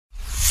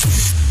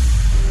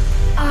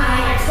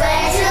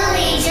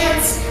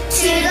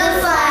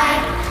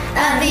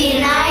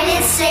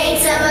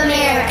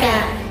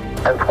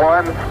It's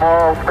one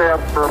small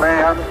step for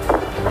man,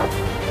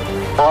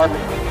 one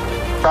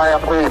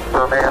giant leap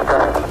for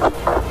mankind.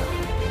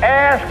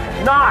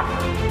 Ask not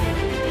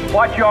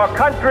what your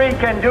country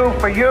can do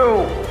for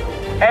you.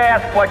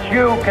 Ask what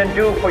you can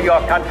do for your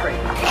country.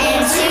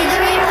 And to the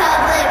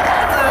republic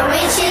for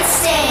which it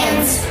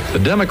stands. The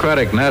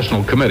Democratic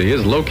National Committee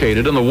is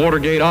located in the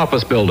Watergate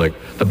office building.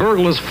 The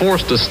burglars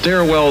forced a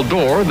stairwell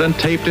door, then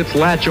taped its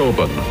latch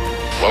open.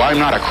 Well, I'm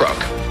not a crook.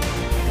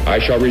 I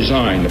shall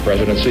resign the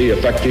presidency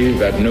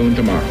effective at noon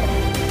tomorrow.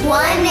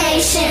 One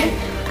nation,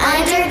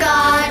 under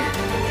God.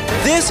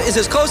 This is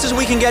as close as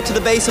we can get to the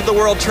base of the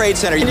World Trade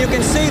Center. And you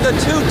can see the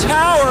two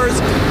towers,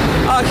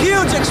 a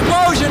huge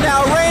explosion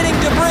now raining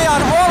debris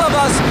on all of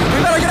us.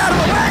 We better get out of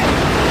the way.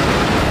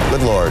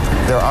 Good Lord,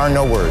 there are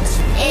no words.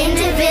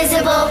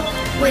 Indivisible,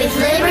 with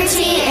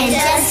liberty and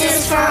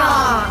justice for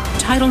all.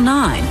 Title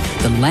IX,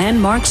 the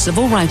landmark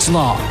civil rights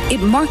law. It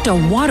marked a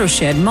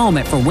watershed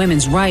moment for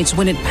women's rights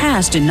when it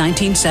passed in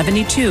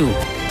 1972.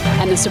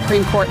 And the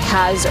Supreme Court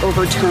has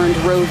overturned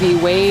Roe v.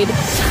 Wade.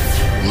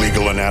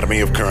 Legal Anatomy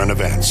of Current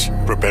Events,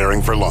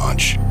 preparing for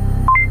launch.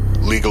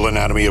 Legal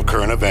Anatomy of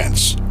Current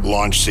Events,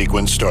 launch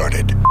sequence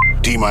started.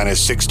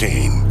 T-minus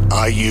 16,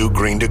 IU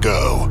green to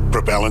go,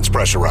 propellants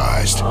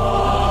pressurized.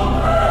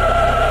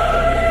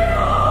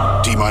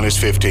 T-minus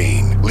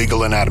 15,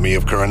 Legal Anatomy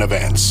of Current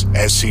Events,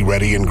 SC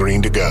ready and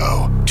green to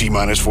go.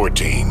 T-minus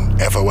 14,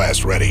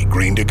 FOS ready,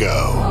 green to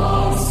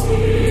go.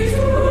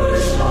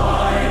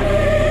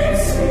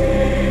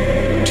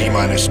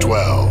 T-minus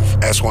 12,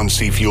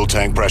 S1C fuel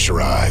tank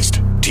pressurized.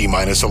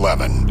 T-minus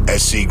 11,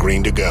 SC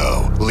green to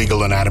go.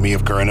 Legal Anatomy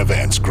of Current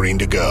Events, green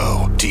to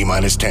go.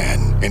 T-minus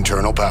 10,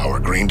 internal power,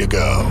 green to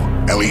go.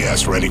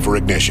 LES ready for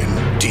ignition.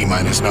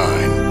 T-minus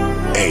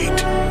 9,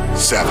 8,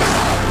 7,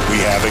 we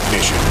have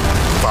ignition.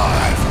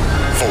 5,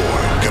 4,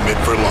 commit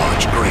for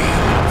launch, green.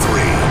 3,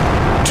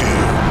 2,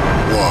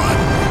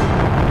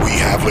 1. We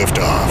have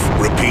liftoff.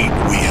 Repeat,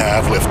 we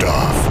have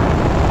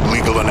liftoff.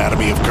 Legal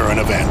Anatomy of Current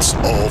Events,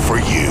 all for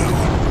you.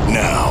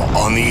 Now,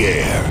 on the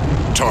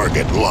air.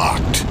 Target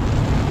locked.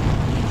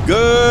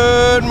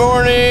 Good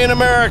morning,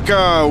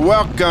 America.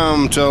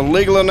 Welcome to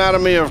Legal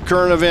Anatomy of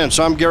Current Events.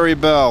 I'm Gary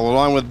Bell,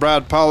 along with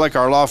Brad Pollock.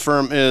 Our law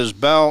firm is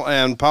Bell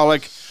and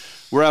Pollock.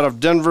 We're out of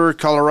Denver,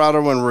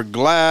 Colorado, and we're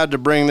glad to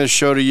bring this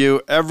show to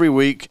you every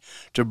week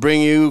to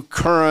bring you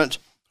current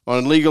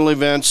on legal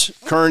events,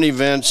 current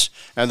events,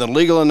 and the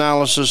legal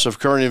analysis of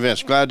current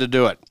events. Glad to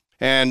do it.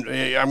 And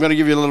I'm going to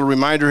give you a little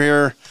reminder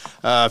here.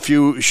 A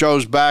few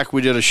shows back,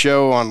 we did a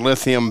show on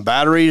lithium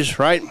batteries,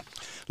 right?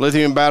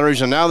 Lithium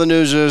batteries. And now the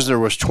news is there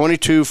was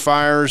 22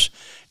 fires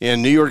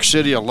in New York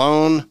City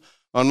alone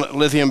on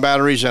lithium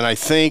batteries, and I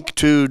think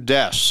 2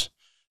 deaths.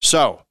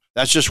 So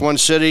that's just one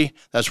city.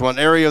 That's one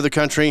area of the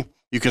country.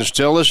 You can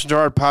still listen to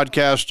our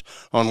podcast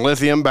on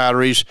lithium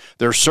batteries.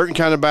 There are certain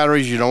kind of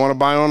batteries you don't want to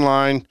buy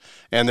online,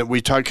 and that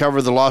we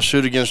cover the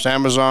lawsuit against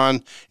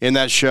Amazon in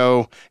that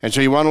show. And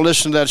so you want to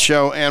listen to that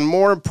show. And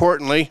more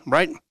importantly,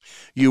 right,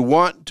 you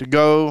want to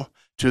go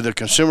to the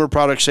Consumer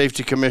Product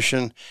Safety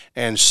Commission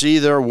and see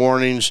their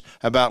warnings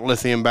about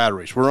lithium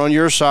batteries. We're on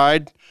your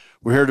side.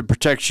 We're here to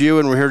protect you,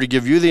 and we're here to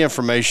give you the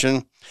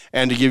information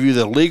and to give you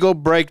the legal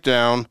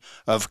breakdown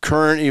of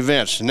current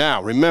events.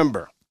 Now,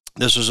 remember,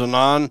 this is a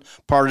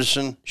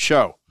nonpartisan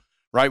show,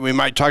 right? We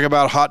might talk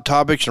about hot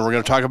topics, and we're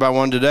going to talk about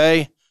one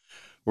today.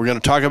 We're going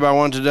to talk about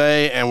one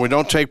today, and we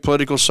don't take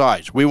political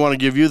sides. We want to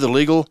give you the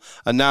legal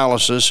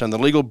analysis and the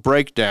legal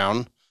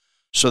breakdown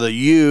so that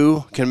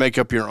you can make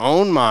up your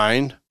own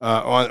mind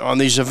on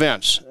these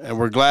events, and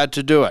we're glad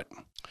to do it.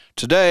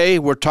 Today,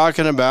 we're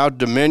talking about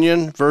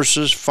Dominion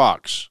versus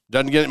Fox.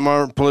 Doesn't get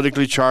more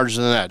politically charged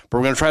than that. But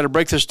we're going to try to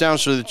break this down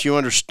so that you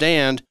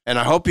understand, and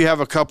I hope you have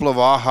a couple of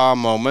aha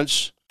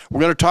moments. We're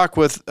going to talk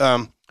with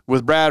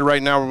Brad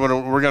right now.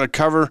 We're going to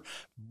cover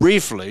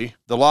briefly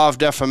the law of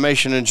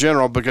defamation in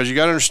general, because you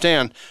got to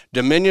understand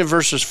Dominion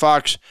versus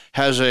Fox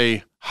has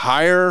a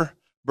higher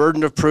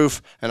burden of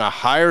proof and a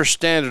higher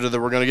standard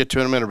that we're going to get to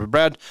in a minute. But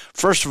Brad,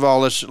 first of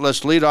all,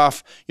 let's lead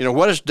off.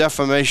 What is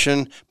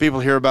defamation? People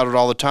hear about it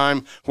all the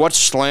time. What's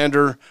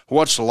slander?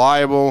 What's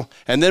libel?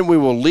 And then we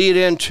will lead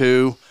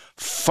into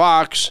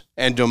Fox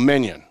and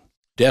Dominion.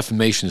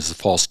 Defamation is a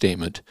false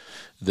statement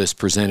that's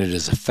presented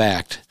as a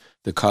fact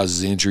that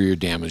causes injury or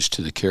damage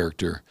to the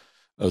character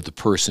of the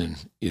person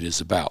it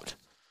is about.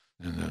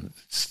 And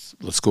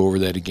let's go over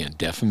that again.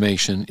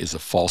 Defamation is a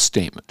false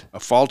statement. A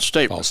false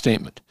statement. False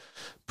statement.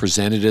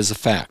 Presented as a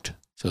fact.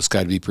 So it's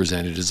got to be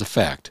presented as a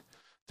fact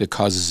that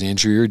causes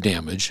injury or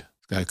damage.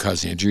 It's got to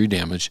cause injury or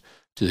damage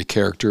to the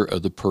character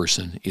of the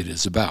person it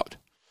is about.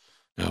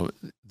 Now,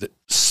 the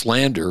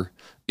slander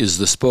is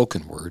the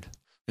spoken word,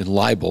 and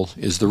libel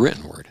is the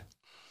written word.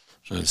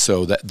 And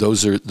so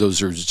those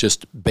are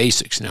just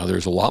basics. Now,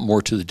 there's a lot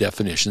more to the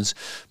definitions,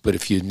 but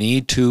if you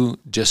need to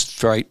just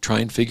try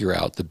and figure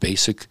out the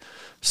basic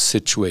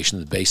situation,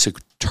 the basic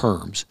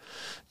terms,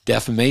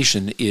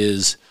 defamation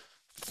is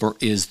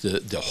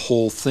the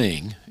whole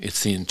thing.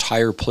 It's the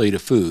entire plate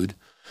of food,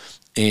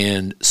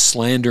 and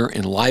slander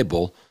and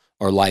libel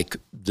are like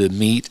the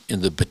meat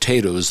and the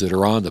potatoes that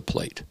are on the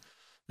plate.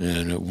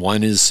 And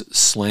one is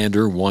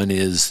slander, one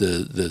is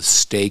the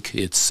steak,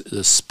 it's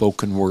the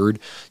spoken word.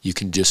 You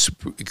can just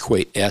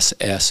equate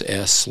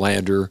SSS,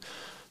 slander,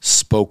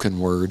 spoken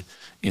word.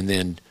 And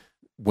then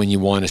when you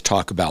want to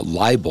talk about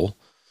libel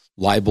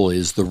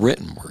is the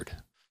written word.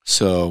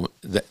 So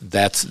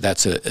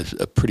that's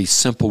a pretty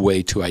simple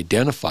way to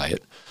identify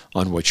it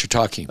on what you're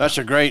talking about. That's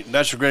a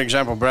great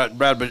example, Brad.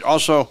 But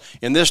also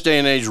in this day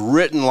and age,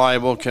 written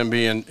libel can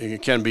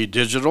be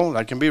digital.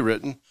 That can be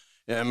written.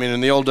 I mean,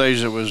 in the old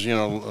days, it was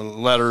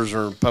letters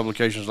or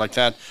publications like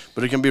that,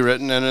 but it can be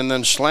written. And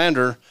then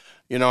slander,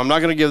 I'm not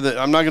going to give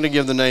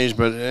the names,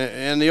 but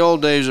in the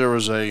old days, there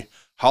was a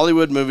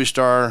Hollywood movie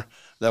star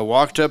that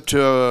walked up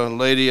to a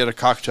lady at a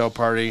cocktail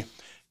party,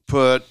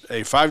 put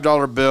a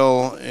 $5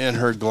 bill in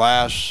her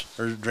glass,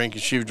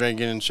 she was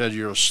drinking, and said,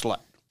 "You're a slut."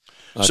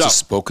 That's a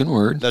spoken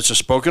word. That's a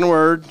spoken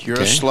word. You're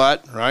a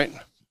slut, right?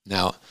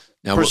 Now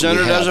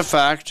presented as a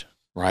fact,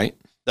 right?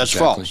 That's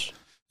false.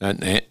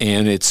 And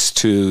it's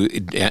to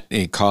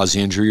cause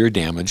injury or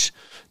damage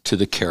to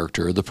the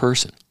character of the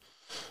person.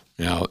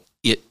 Now,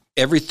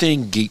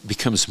 everything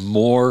becomes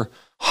more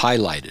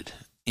highlighted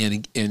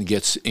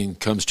and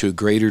comes to a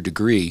greater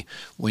degree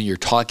when you're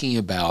talking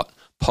about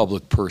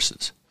public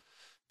persons.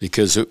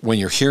 Because when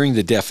you're hearing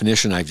the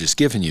definition I've just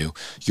given you,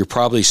 you're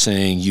probably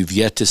saying you've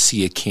yet to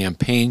see a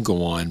campaign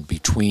go on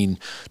between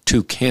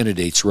two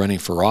candidates running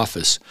for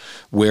office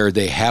where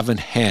they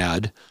haven't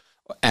had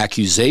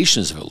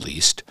accusations, at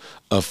least,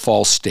 of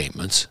false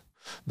statements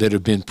that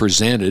have been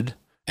presented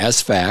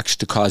as facts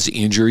to cause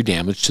injury,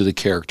 damage to the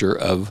character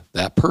of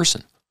that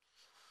person.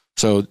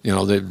 So,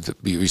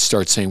 we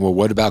start saying, well,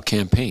 what about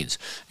campaigns?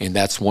 And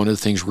that's one of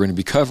the things we're going to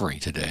be covering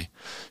today,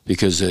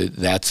 because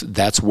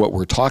that's what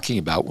we're talking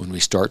about when we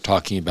start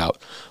talking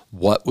about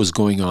what was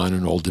going on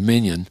in Old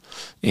Dominion.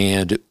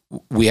 And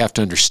we have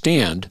to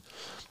understand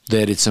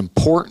that it's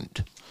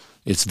important.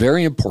 It's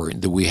very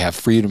important that we have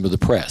freedom of the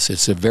press.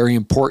 It's very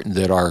important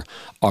that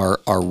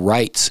our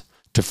rights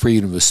to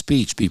freedom of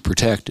speech be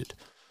protected.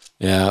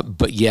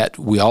 But yet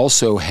we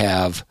also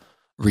have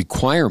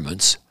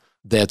requirements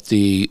that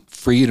the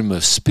freedom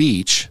of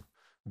speech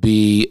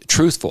be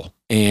truthful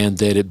and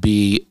that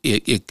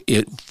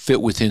it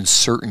fit within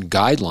certain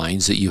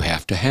guidelines that you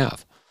have to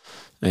have.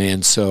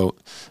 And so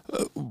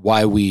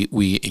why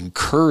we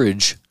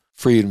encourage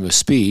freedom of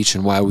speech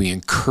and why we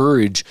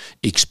encourage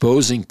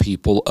exposing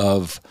people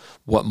of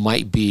what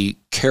might be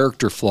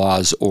character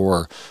flaws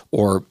or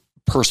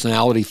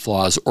personality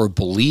flaws or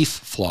belief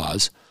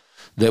flaws,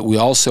 that we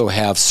also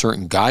have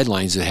certain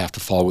guidelines that have to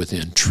fall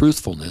within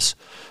truthfulness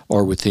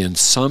or within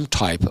some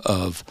type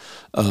of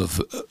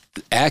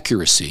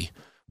accuracy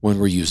when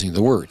we're using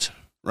the words.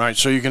 Right.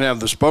 So you can have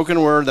the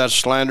spoken word, that's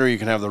slander. You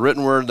can have the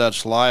written word,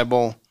 that's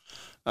libel.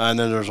 And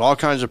then there's all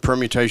kinds of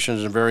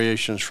permutations and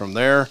variations from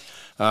there.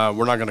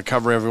 We're not going to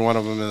cover every one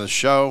of them in the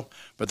show,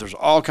 but there's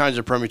all kinds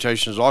of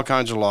permutations, all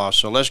kinds of laws.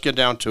 So let's get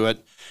down to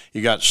it.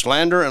 You got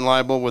slander and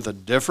libel with a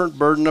different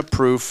burden of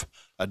proof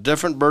in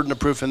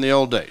the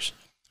old days.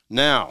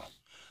 Now,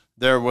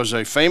 there was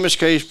a famous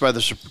case by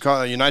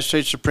the United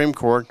States Supreme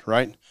Court,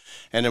 right?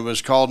 And it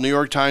was called New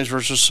York Times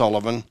versus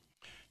Sullivan.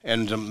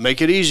 And to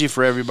make it easy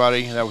for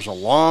everybody, that was a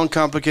long,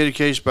 complicated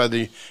case by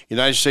the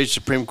United States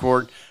Supreme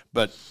Court.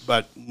 But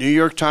New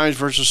York Times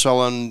versus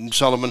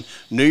Sullivan,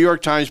 New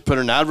York Times put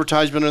an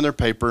advertisement in their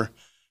paper,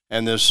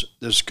 and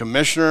this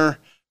commissioner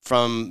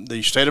from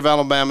the state of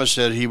Alabama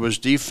said he was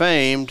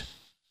defamed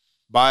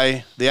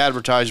by the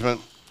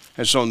advertisement.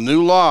 And so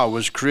new law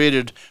was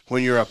created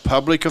when you're a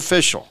public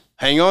official.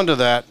 Hang on to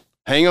that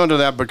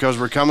because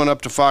we're coming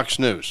up to Fox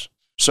News.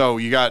 So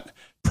you got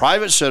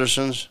private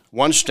citizens,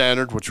 one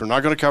standard, which we're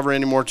not going to cover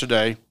anymore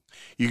today.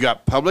 You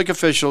got public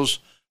officials,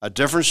 a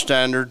different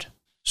standard.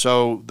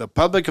 So the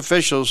public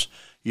officials,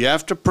 you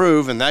have to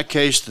prove in that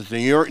case that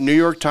the New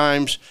York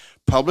Times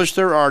published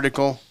their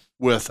article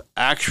with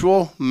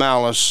actual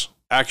malice,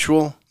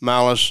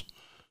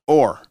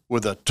 or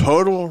with a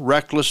total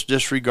reckless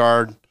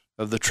disregard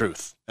of the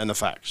truth and the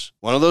facts.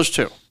 One of those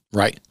two.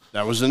 Right.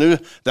 That was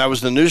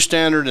the new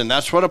standard, and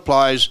that's what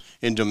applies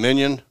in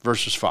Dominion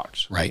versus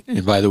Fox. Right.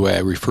 And by the way, I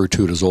refer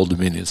to it as Old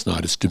Dominion. It's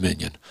not as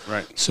Dominion.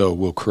 Right. So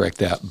we'll correct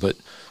that. But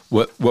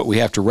what we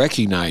have to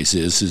recognize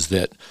is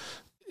that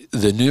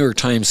the New York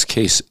Times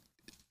case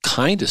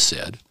kind of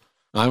said,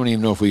 I don't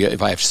even know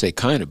if I have to say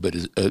kind of, but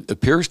it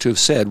appears to have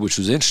said, which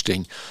was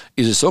interesting,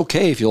 is it's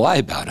okay if you lie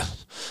about it.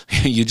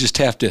 You just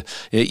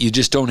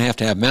don't have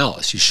to have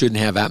malice. You shouldn't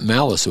have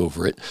malice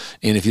over it.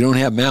 And if you don't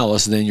have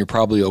malice, then you're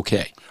probably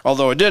okay.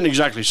 Although it didn't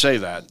exactly say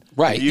that.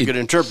 Right. You could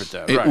interpret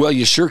that. Right. Well,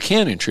 you sure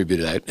can interpret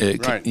that.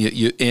 Right.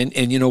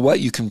 And you know what?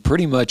 You can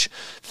pretty much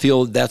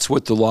feel that's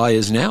what the law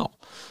is now.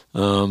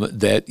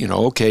 That,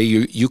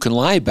 you can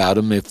lie about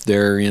them if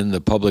they're in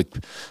the public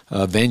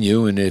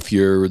venue and if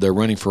they're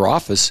running for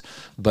office,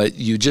 but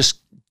you just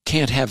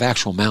can't have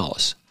actual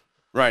malice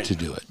to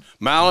do it.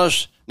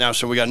 Malice. Now,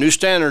 so we got new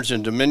standards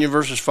in Dominion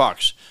versus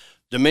Fox.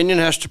 Dominion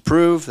has to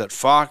prove that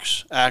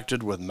Fox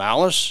acted with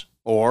malice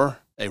or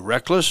a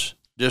reckless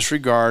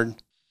disregard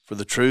for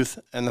the truth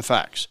and the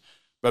facts.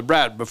 But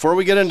Brad, before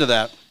we get into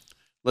that,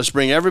 let's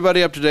bring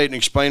everybody up to date and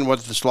explain what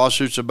this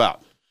lawsuit's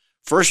about.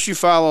 First, you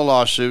file a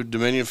lawsuit.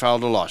 Dominion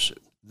filed a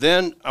lawsuit.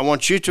 Then I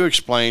want you to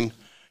explain,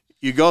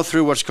 you go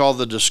through what's called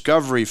the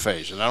discovery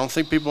phase, and I don't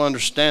think people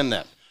understand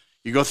that.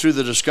 You go through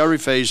the discovery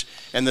phase,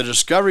 and the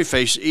discovery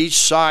phase, each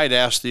side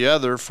asks the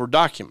other for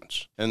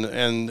documents.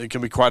 And it can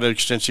be quite an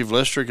extensive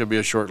list, or it could be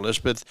a short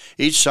list, but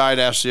each side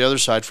asks the other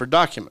side for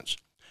documents.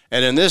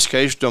 And in this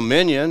case,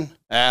 Dominion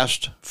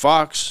asked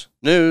Fox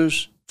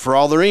News for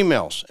all their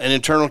emails and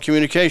internal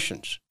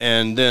communications.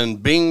 And then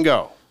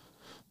bingo.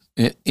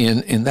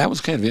 And that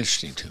was kind of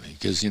interesting to me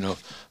because,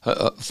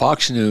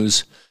 Fox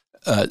News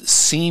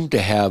seemed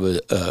to have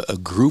a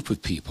group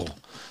of people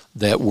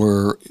that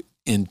were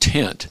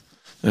intent,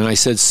 and I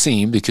said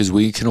seem because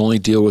we can only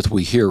deal with what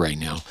we hear right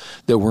now,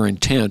 that were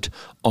intent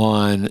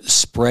on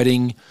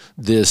spreading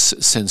this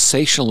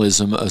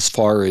sensationalism as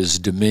far as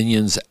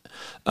Dominion's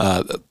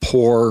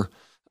poor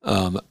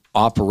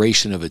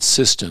operation of its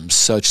systems,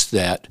 such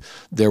that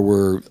there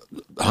were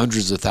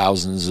hundreds of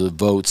thousands of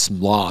votes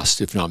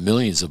lost, if not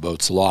millions of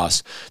votes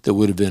lost, that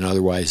would have been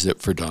otherwise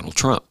for Donald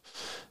Trump.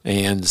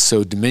 And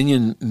so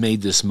Dominion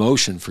made this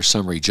motion for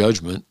summary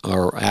judgment,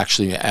 or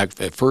actually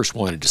at first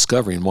wanted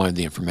discovery and wanted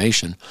the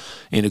information.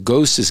 And it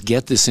goes to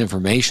get this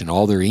information,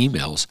 all their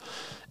emails,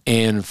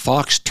 and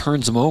Fox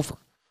turns them over.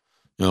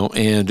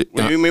 And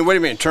what do you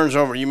mean? Turns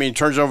over? You mean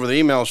turns over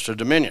the emails to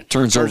Dominion?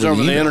 Turns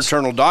over the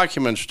internal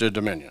documents to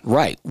Dominion.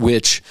 Right.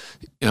 Which,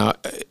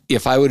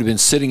 if I would have been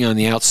sitting on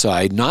the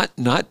outside, not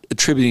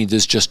attributing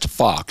this just to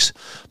Fox,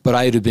 but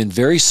I'd have been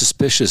very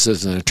suspicious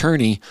as an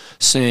attorney,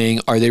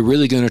 saying, "Are they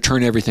really going to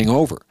turn everything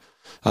over?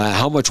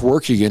 How much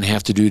work are you going to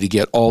have to do to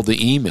get all the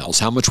emails?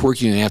 How much work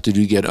are you going to have to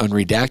do to get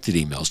unredacted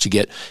emails, to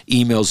get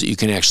emails that you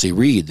can actually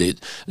read,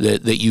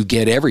 that you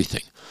get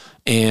everything?"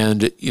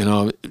 And,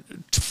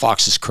 to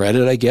Fox's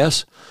credit, I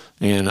guess,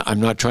 and I'm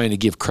not trying to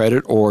give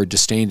credit or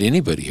disdain to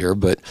anybody here,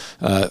 but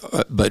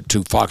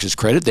to Fox's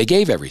credit, they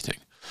gave everything.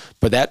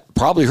 But that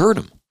probably hurt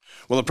them.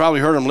 Well, it probably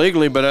hurt them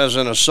legally, but as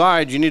an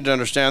aside, you need to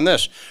understand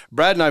this.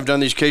 Brad and I have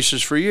done these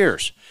cases for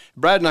years.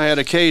 Brad and I had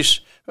a case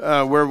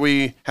where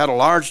we had a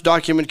large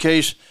document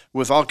case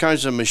with all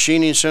kinds of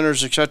machining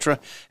centers, etc.,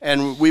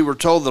 and we were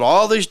told that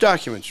all these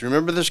documents,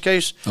 remember this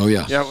case? Oh,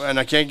 yeah. Yeah, and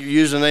I can't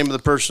use the name of the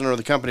person or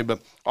the company, but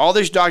all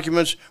these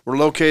documents were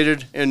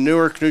located in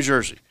Newark, New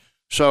Jersey.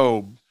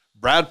 So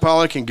Brad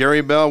Pollock and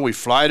Gary Bell, we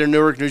fly to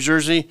Newark, New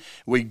Jersey.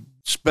 We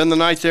spend the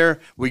night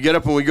there. We get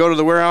up and we go to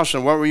the warehouse,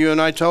 and what were you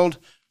and I told?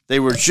 They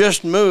were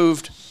just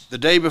moved the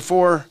day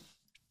before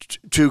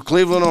to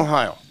Cleveland,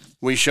 Ohio.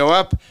 We show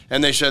up,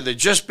 and they said they'd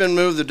just been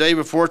moved the day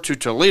before to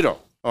Toledo,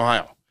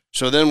 Ohio.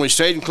 So then we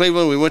stayed in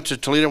Cleveland. We went to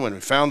Toledo, and we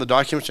found the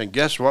documents, and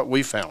guess what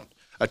we found?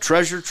 A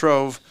treasure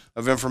trove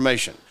of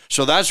information.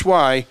 So that's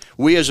why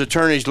we as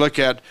attorneys look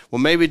at,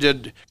 well, maybe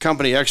did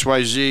company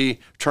XYZ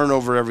turn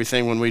over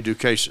everything when we do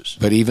cases?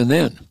 But even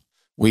then,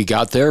 we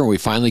got there, and we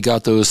finally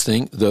got those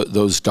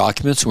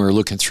documents, and we were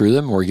looking through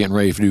them. We were getting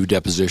ready to do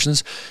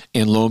depositions,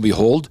 and lo and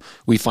behold,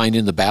 we find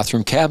in the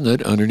bathroom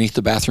cabinet underneath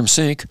the bathroom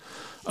sink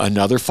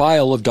another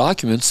file of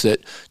documents that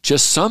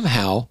just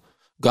somehow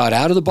got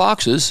out of the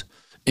boxes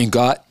and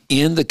got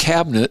in the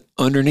cabinet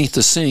underneath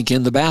the sink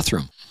in the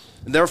bathroom.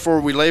 And therefore,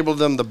 we labeled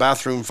them the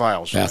bathroom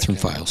files. Bathroom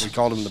files. We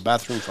called them the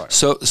bathroom files.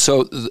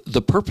 So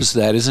the purpose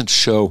of that isn't to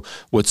show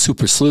what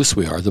super sleuths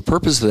we are. The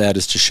purpose of that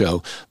is to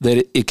show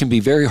that it can be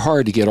very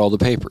hard to get all the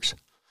papers.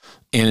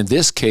 And in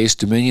this case,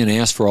 Dominion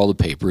asked for all the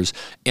papers,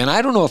 and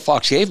I don't know if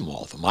Fox gave them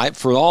all of them.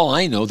 For all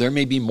I know, there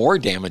may be more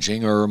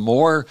damaging or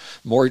more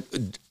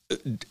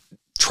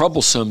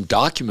troublesome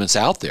documents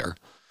out there.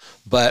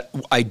 But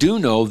I do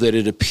know that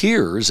it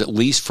appears, at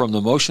least from the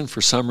motion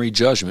for summary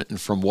judgment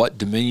and from what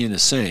Dominion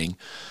is saying,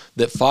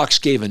 that Fox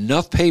gave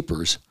enough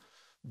papers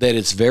that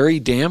it's very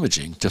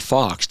damaging to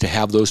Fox to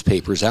have those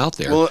papers out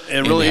there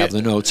and really have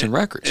the notes and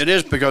records. It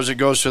is, because it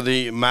goes to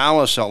the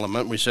malice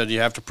element. We said you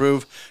have to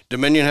prove,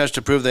 Dominion has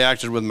to prove they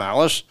acted with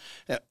malice,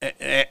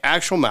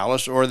 actual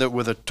malice, or that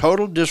with a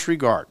total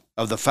disregard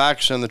of the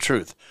facts and the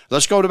truth.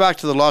 Let's go back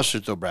to the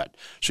lawsuit, though, Brad.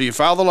 So you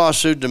file the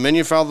lawsuit,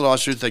 Dominion filed the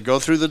lawsuit, they go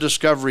through the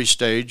discovery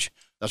stage.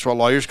 That's what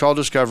lawyers call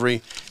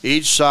discovery.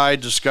 Each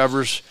side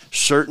discovers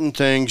certain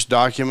things,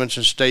 documents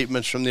and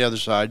statements from the other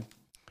side.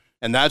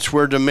 And that's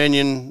where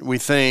Dominion, we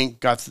think,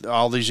 got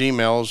all these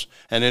emails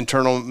and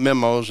internal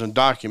memos and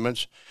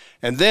documents.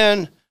 And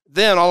then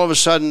all of a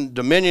sudden,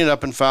 Dominion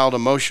up and filed a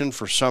motion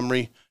for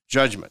summary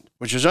judgment,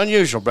 which is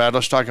unusual, Brad.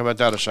 Let's talk about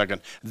that a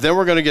second. Then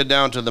we're going to get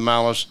down to the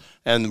malice,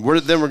 and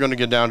then we're going to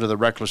get down to the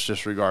reckless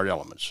disregard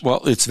elements.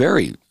 Well, it's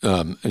very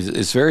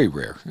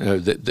rare.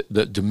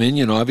 The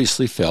Dominion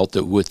obviously felt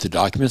that with the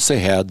documents they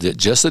had, that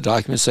just the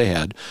documents they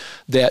had,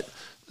 that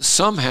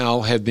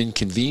somehow have been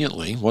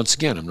conveniently, once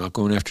again, I'm not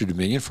going after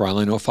Dominion, for all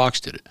I know Fox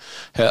did it.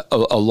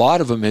 A lot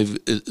of them have,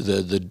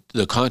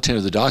 the content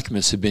of the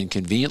documents have been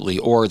conveniently,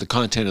 or the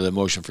content of the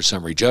motion for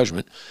summary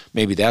judgment,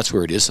 maybe that's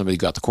where it is, somebody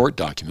got the court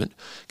document,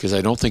 because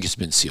I don't think it's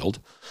been sealed.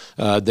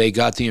 They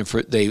got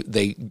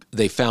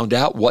they found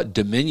out what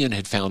Dominion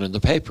had found in the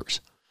papers.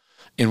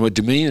 And what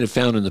Dominion had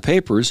found in the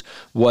papers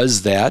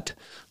was that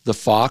the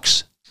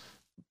Fox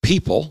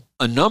people,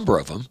 a number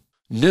of them,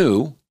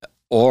 knew,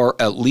 or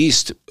at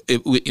least,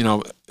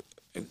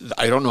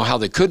 I don't know how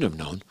they couldn't have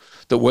known,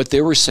 that what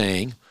they were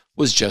saying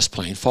was just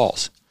plain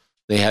false.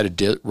 They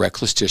had a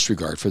reckless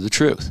disregard for the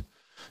truth.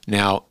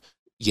 Now,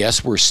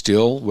 yes, we're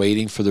still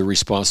waiting for the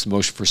response to the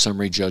motion for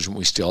summary judgment.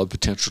 We still have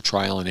potential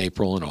trial in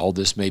April, and all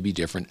this may be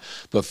different.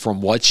 But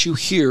from what you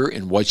hear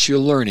and what you're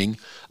learning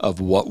of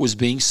what was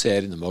being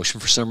said in the motion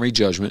for summary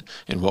judgment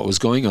and what was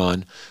going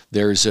on,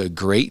 there's a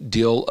great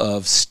deal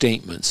of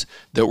statements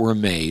that were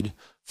made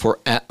for,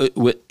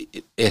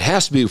 it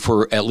has to be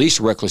for at least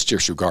reckless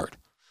disregard.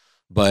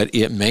 But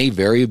it may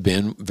very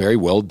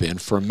well have been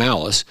for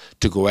malice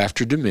to go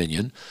after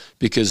Dominion,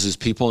 because as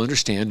people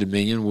understand,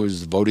 Dominion was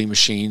the voting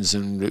machines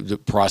and the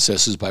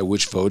processes by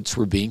which votes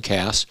were being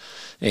cast,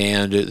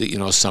 and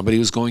somebody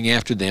was going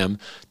after them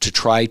to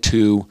try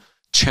to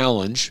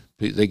challenge.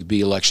 They could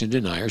be election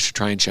deniers to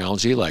try and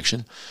challenge the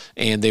election,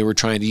 and they were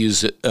trying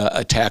to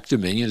attack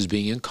Dominion as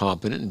being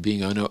incompetent and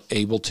being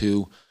unable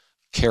to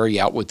carry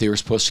out what they were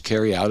supposed to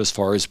carry out as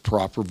far as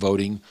proper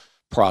voting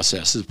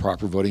processes,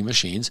 proper voting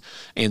machines,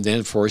 and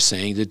then for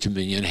saying that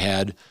Dominion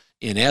had,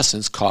 in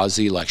essence, caused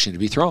the election to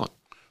be thrown.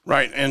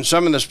 Right, and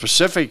some of the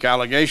specific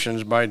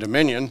allegations by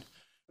Dominion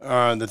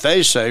that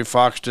they say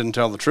Fox didn't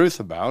tell the truth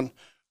about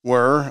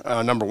were,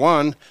 number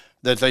one,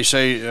 that they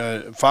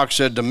say Fox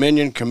said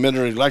Dominion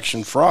committed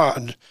election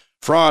fraud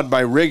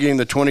by rigging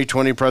the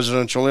 2020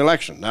 presidential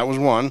election. That was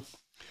one.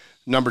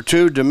 Number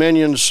two,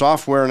 Dominion's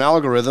software and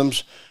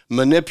algorithms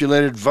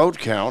manipulated vote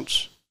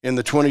counts in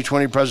the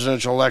 2020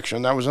 presidential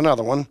election. That was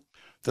another one.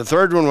 The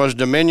third one was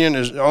Dominion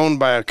is owned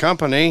by a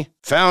company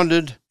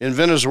founded in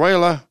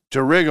Venezuela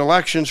to rig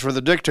elections for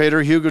the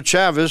dictator Hugo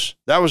Chavez.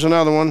 That was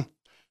another one.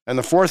 And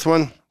the fourth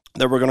one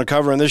that we're going to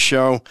cover in this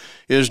show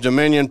is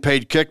Dominion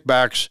paid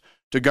kickbacks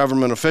to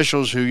government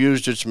officials who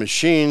used its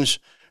machines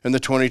in the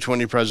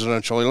 2020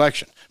 presidential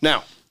election.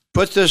 Now,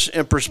 put this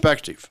in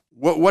perspective.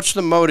 What's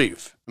the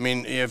motive? I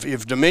mean,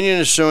 if Dominion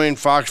is suing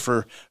Fox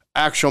for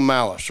actual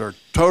malice or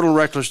total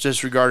reckless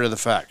disregard of the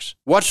facts,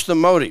 what's the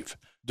motive?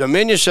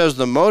 Dominion says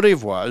the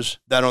motive was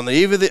that on the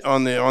eve of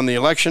on the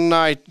election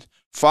night,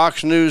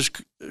 Fox News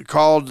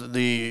called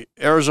the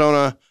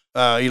Arizona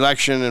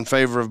election in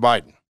favor of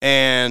Biden,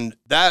 and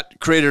that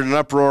created an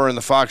uproar in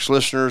the Fox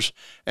listeners,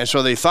 and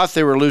so they thought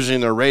they were losing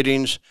their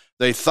ratings.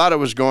 They thought it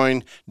was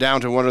going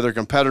down to one of their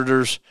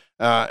competitors,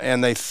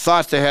 and they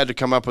thought they had to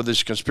come up with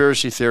this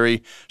conspiracy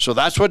theory. So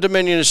that's what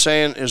Dominion is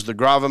saying is the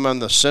gravamen,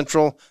 the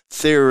central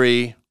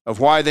theory of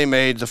why they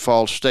made the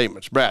false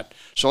statements. Brad,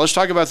 so let's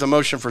talk about the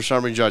motion for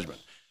summary judgment.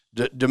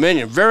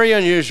 Dominion, very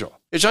unusual.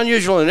 It's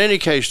unusual in any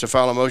case to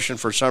file a motion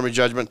for summary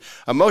judgment.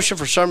 A motion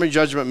for summary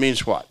judgment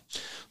means what?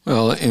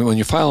 Well, when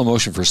you file a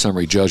motion for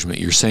summary judgment,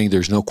 you're saying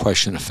there's no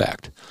question of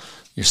fact.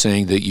 You're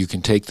saying that you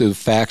can take the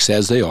facts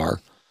as they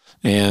are,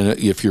 and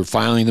if you're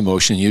filing the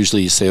motion,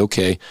 usually you say,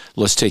 okay,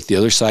 let's take the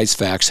other side's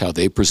facts, how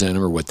they present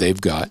them or what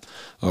they've got,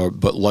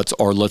 but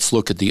let's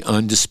look at the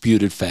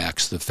undisputed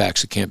facts, the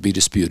facts that can't be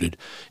disputed.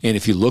 And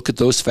if you look at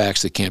those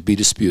facts that can't be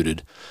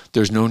disputed,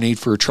 there's no need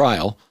for a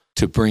trial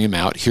to bring them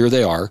out. Here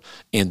they are,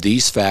 and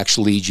these facts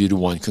lead you to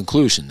one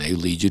conclusion. They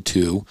lead you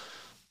to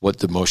what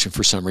the motion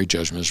for summary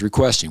judgment is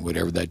requesting,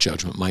 whatever that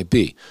judgment might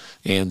be,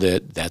 and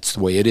that's the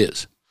way it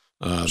is.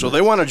 So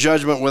they want a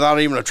judgment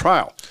without even a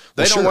trial.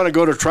 They don't want to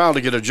go to trial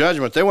to get a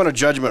judgment. They want a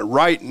judgment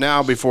right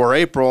now before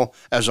April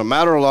as a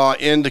matter of law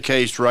in the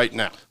case right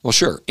now. Well,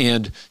 sure.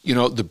 And,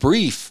 the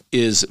brief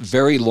is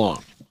very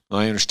long.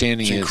 My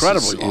understanding is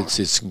incredibly long.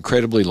 It's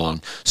incredibly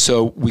long.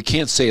 So we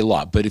can't say a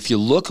lot. But if you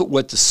look at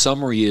what the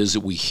summary is that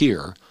we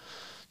hear,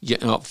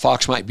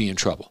 Fox might be in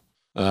trouble.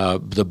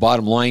 The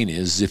bottom line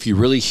is, if you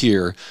really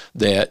hear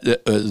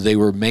that they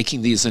were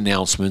making these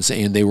announcements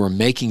and they were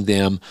making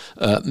them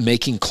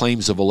making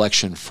claims of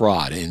election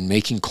fraud and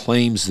making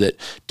claims that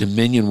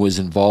Dominion was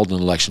involved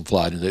in election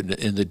fraud and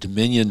that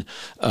Dominion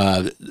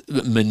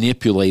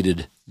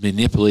manipulated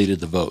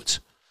the votes.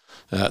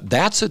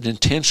 That's an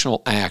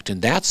intentional act,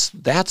 and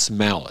that's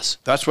malice.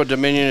 That's what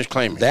Dominion is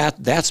claiming.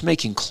 That's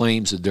making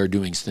claims that they're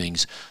doing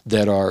things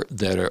that are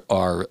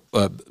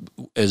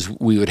as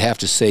we would have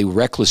to say,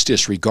 reckless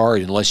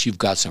disregard unless you've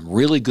got some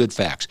really good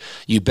facts.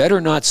 You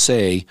better not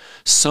say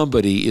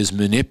somebody is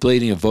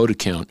manipulating a vote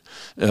count,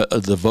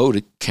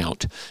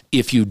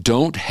 if you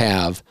don't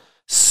have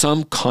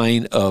some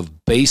kind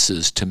of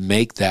basis to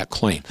make that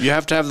claim. You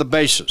have to have the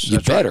basis. You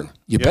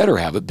better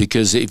have it,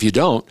 because if you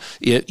don't,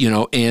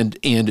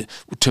 and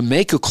to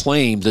make a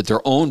claim that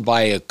they're owned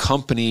by a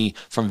company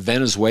from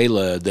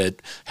Venezuela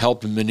that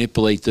helped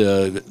manipulate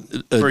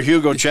for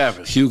Hugo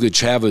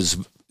Chavez.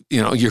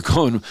 You're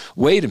going,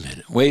 wait a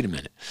minute.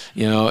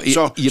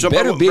 You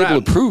better be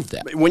able to prove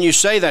that. When you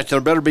say that, there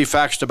better be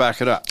facts to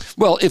back it up.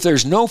 Well, if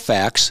there's no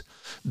facts,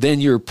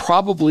 then you're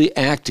probably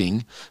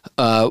acting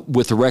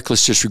with a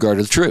reckless disregard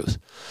of the truth.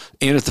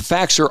 And if the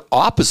facts are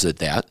opposite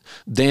that,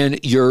 then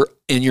you're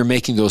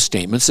making those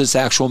statements, it's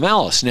actual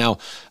malice. Now,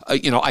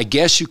 I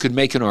guess you could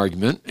make an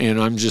argument,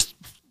 and I'm just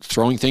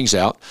throwing things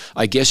out.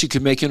 I guess you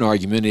could make an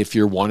argument if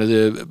you're one of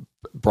the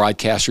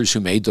broadcasters who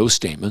made those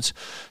statements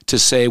to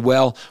say,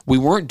 well, we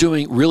weren't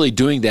really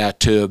doing that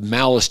to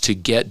malice to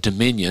get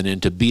Dominion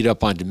and to beat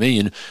up on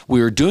Dominion.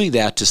 We were doing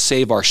that to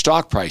save our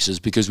stock prices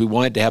because we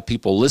wanted to have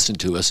people listen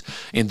to us,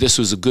 and this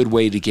was a good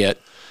way to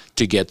get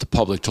the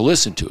public to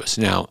listen to us.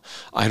 Now,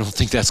 I don't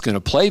think that's going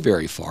to play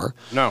very far.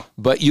 No.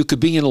 But you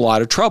could be in a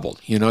lot of trouble.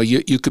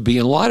 You could be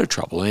in a lot of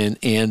trouble.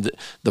 And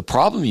the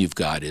problem you've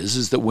got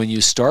is that when you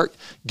start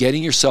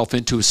getting yourself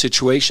into a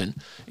situation,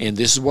 and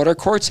this is what our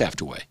courts have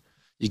to weigh,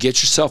 you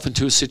get yourself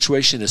into a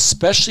situation,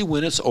 especially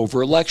when it's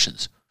over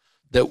elections,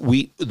 that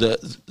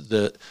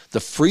the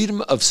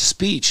freedom of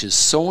speech is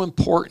so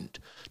important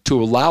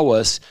to allow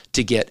us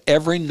to get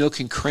every nook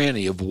and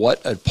cranny of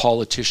what a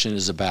politician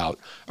is about,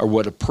 or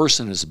what a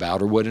person is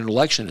about, or what an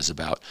election is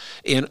about.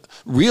 And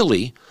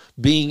really,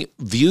 being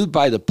viewed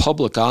by the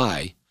public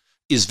eye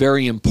is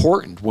very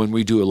important when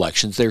we do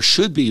elections. There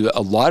should be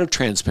a lot of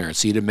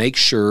transparency to make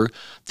sure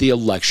the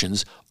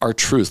elections are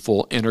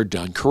truthful and are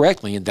done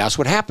correctly. And that's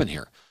what happened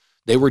here.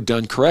 They were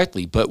done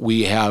correctly, but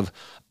we have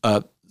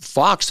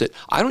Fox that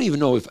I don't even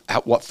know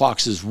what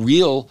Fox's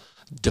real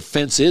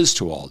defense is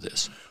to all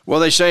this. Well,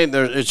 they say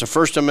it's a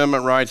First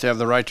Amendment right. They have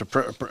the right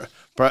to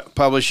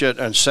publish it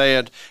and say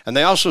it. And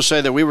they also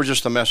say that we were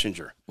just the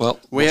messenger. Well,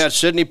 we had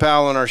Sidney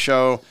Powell on our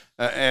show,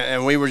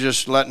 and we were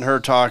just letting her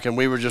talk, and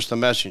we were just the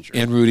messenger.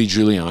 And Rudy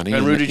Giuliani.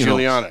 And Rudy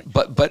Giuliani.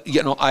 But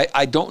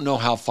I don't know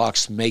how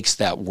Fox makes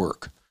that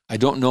work. I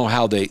don't know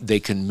how they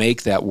can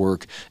make that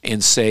work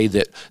and say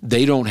that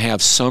they don't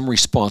have some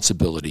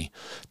responsibility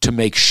to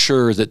make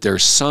sure that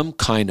there's some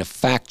kind of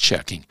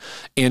fact-checking.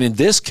 And in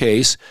this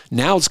case,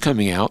 now it's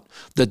coming out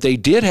that they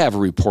did have a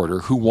reporter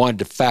who wanted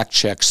to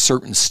fact-check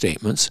certain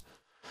statements.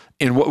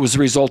 And what was the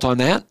result on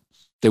that?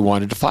 They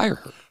wanted to fire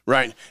her.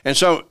 Right. And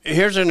so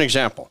here's an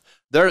example.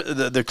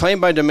 The claim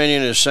by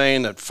Dominion is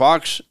saying that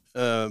Fox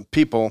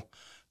people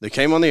that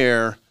came on the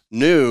air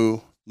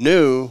knew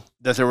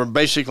that there were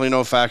basically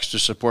no facts to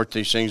support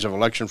these things of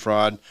election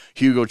fraud,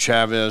 Hugo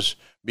Chavez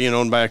being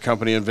owned by a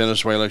company in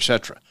Venezuela,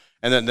 etc.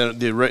 And that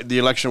the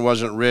election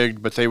wasn't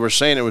rigged, but they were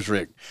saying it was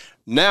rigged.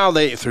 Now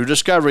through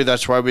discovery,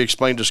 that's why we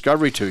explained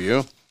discovery to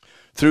you.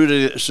 Through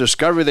the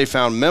discovery, they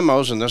found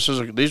memos, and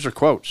these are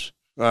quotes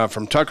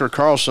from Tucker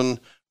Carlson.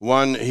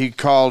 One, he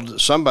called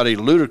somebody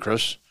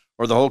ludicrous,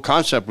 or the whole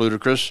concept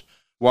ludicrous,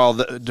 while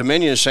the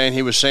Dominion is saying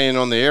he was saying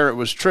on the air it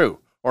was true,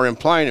 or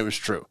implying it was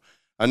true.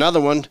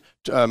 Another one,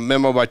 a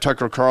memo by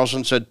Tucker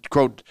Carlson, said,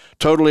 quote,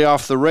 totally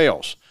off the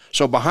rails.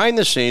 So behind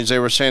the scenes, they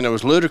were saying it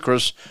was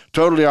ludicrous,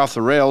 totally off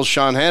the rails.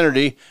 Sean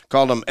Hannity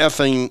called them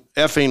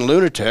effing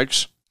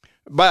lunatics.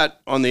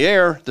 But on the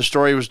air, the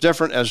story was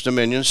different, as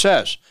Dominion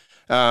says.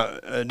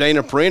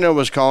 Dana Perino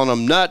was calling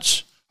them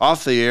nuts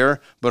off the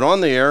air, but on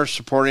the air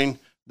supporting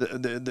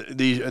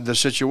the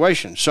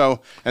situation.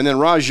 So, and then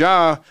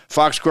Rajah,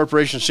 Fox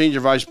Corporation Senior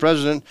Vice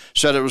President,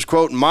 said it was,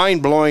 quote,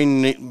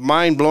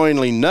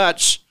 mind-blowingly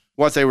nuts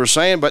what they were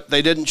saying, but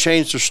they didn't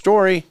change the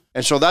story.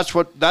 And so that's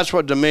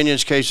what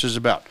Dominion's case is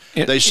about.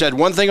 They said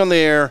one thing on the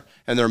air,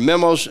 and their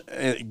memos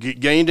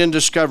gained in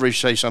discovery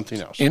say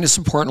something else. And it's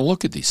important to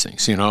look at these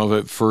things.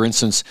 For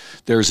instance,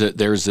 there's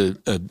a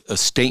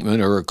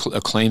statement or a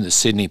claim that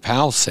Sidney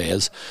Powell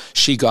says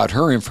she got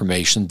her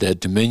information that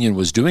Dominion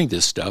was doing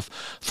this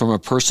stuff from a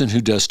person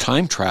who does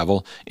time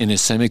travel in a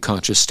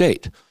semi-conscious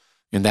state.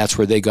 And that's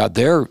where they got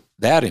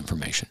that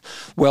information.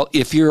 Well,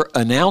 if you're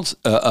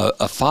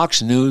a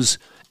Fox News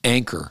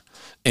anchor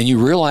and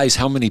you realize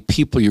how many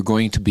people you're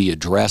going to be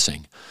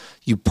addressing,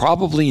 you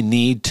probably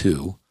need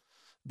to,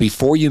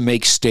 before you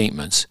make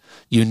statements,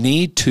 you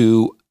need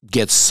to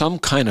get some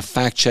kind of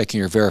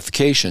fact-checking or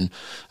verification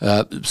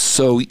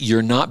so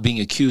you're not being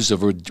accused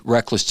of a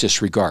reckless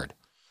disregard.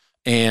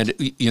 And,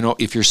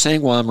 if you're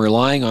saying, well, I'm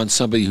relying on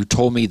somebody who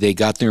told me they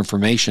got their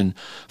information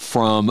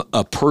from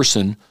a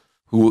person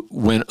who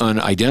went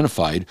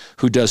unidentified,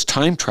 who does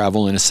time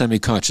travel in a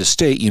semi-conscious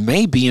state, you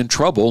may be in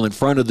trouble in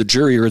front of the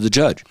jury or the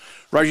judge.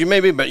 Right, you may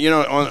be, but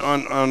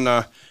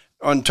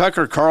on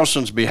Tucker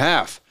Carlson's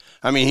behalf,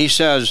 I mean, he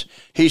said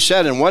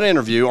in one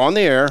interview on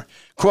the air,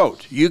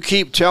 quote, you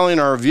keep telling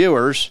our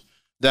viewers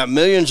that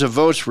millions of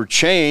votes were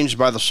changed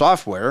by the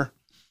software.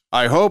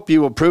 I hope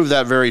you will prove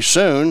that very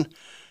soon.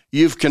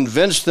 You've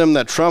convinced them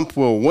that Trump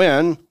will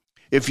win.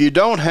 If you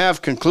don't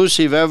have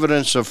conclusive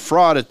evidence of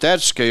fraud at that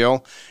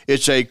scale,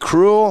 it's a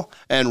cruel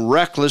and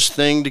reckless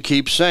thing to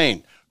keep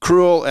saying.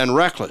 Cruel and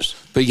reckless.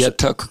 But yet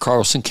Tucker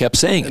Carlson kept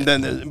saying it.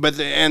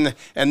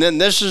 And then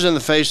this is in the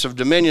face of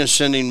Dominion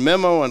sending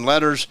memo and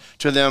letters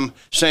to them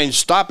saying,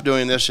 stop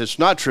doing this. It's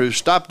not true.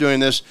 Stop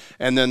doing this.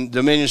 And then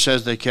Dominion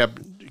says they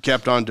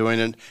kept on doing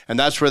it. And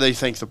that's where they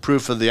think the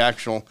proof of the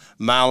actual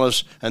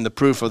malice and the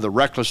proof of the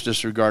reckless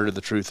disregard of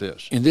the truth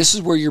is. And this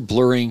is where you're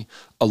blurring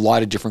a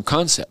lot of different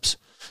concepts.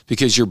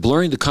 Because you're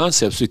blurring the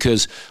concepts,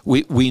 because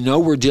we know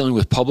we're dealing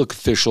with public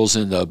officials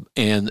and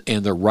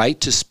the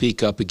right to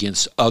speak up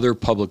against other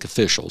public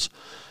officials.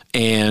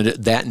 and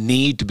that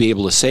need to be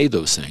able to say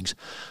those things.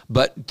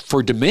 But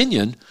for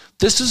Dominion,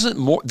 this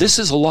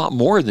is a lot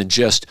more than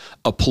just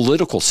a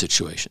political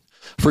situation.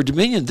 For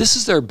Dominion, this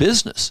is their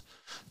business.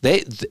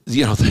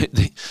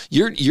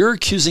 You're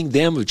accusing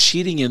them of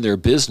cheating in their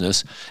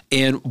business,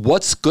 and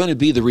what's going to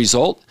be the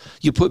result?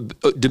 You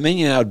put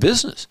Dominion out of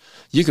business.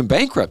 You can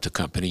bankrupt a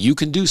company. You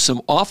can do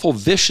some awful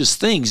vicious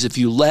things if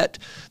you let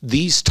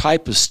these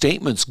type of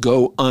statements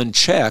go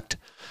unchecked,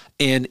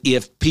 and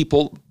if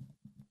people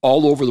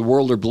all over the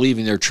world are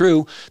believing they're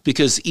true,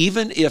 because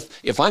even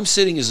if I'm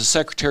sitting as a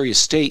Secretary of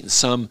State in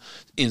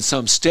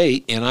some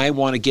state and I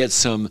want to get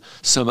some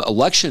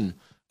election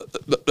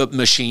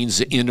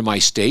machines into my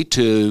state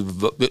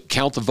to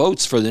count the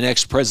votes for the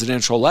next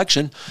presidential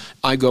election,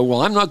 I go,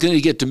 well, I'm not going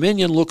to get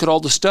Dominion. Look at all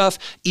the stuff.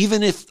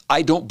 Even if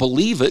I don't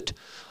believe it,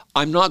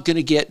 I'm not going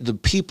to get the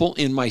people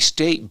in my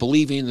state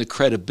believing in the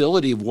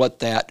credibility of what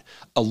that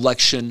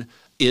election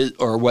is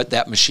or what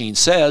that machine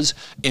says.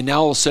 And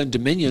now all of a sudden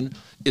Dominion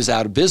is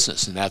out of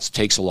business, and that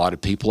takes a lot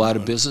of people out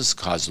of business,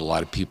 causes a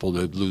lot of people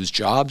to lose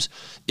jobs.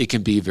 It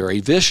can be very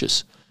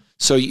vicious.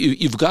 So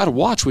you've got to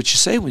watch what you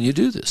say when you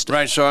do this stuff.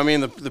 Right. So, I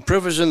mean, the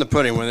proof is in the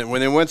pudding. When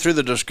they went through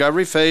the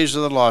discovery phase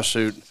of the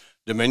lawsuit,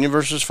 Dominion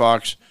versus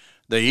Fox,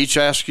 they each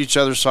asked each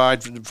other's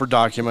side for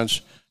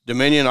documents.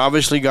 Dominion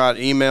obviously got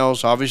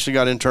emails, obviously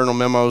got internal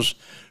memos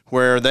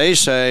where they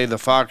say the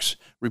Fox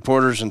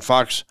reporters and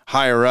Fox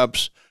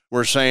higher-ups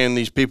were saying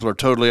these people are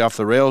totally off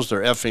the rails.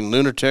 They're effing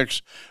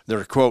lunatics.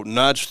 They're, quote,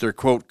 nuts. They're,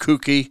 quote,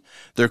 kooky.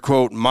 They're,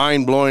 quote,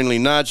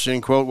 mind-blowingly nuts,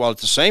 end quote, while at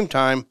the same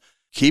time,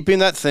 keeping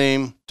that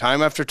theme,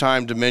 time after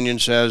time, Dominion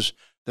says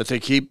that they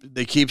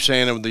keep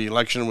saying that the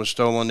election was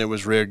stolen, it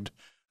was rigged,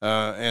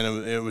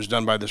 and it was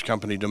done by this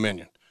company,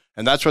 Dominion.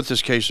 And that's what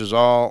this case is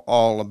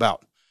all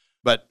about.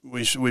 But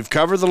we've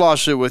covered the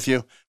lawsuit with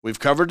you. We've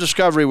covered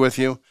discovery with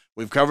you.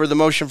 We've covered the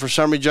motion for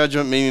summary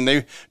judgment,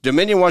 meaning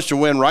Dominion wants to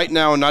win right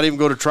now and not even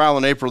go to trial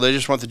in April. They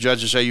just want the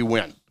judge to say you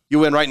win. You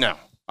win right now.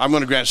 I'm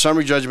going to grant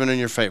summary judgment in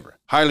your favor.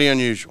 Highly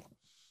unusual.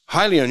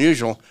 Highly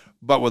unusual.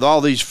 But with all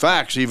these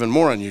facts, even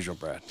more unusual,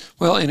 Brad.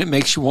 Well, and it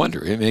makes you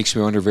wonder. It makes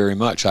me wonder very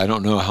much. I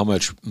don't know how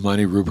much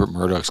money Rupert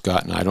Murdoch's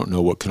gotten. I don't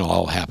know what can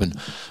all happen.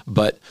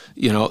 But,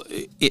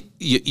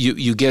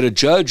 you get a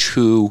judge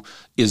who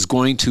is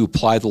going to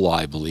apply the law,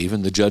 I believe,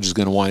 and the judge is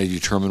going to want to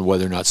determine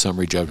whether or not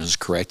summary judgment is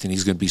correct, and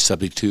he's going to be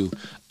subject to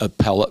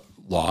appellate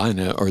law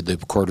or the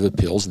Court of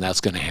Appeals, and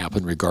that's going to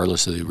happen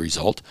regardless of the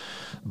result.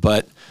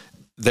 But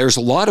there's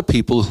a lot of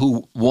people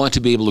who want to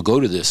be able to go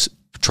to this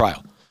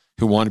trial,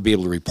 who want to be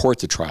able to report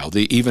the trial.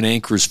 Even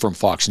anchors from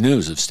Fox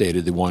News have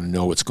stated they want to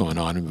know what's going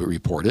on and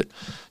report it.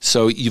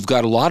 So you've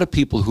got a lot of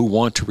people who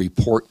want to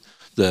report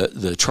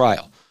the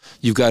trial.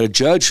 You've got a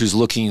judge who's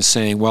looking and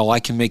saying, well, I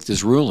can make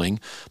this ruling,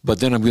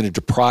 but then I'm going to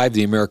deprive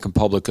the American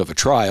public of a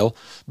trial.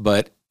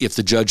 But if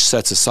the judge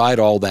sets aside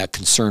all that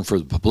concern for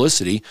the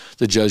publicity,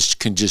 the judge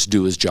can just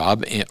do his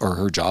job or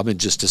her job and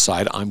just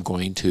decide, I'm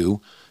going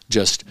to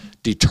just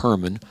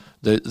determine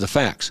the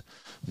facts.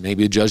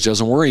 Maybe a judge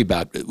doesn't worry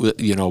about,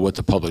 what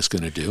the public's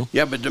going to do.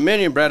 Yeah, but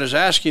Dominion, Brad, is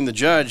asking the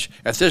judge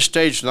at this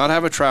stage to not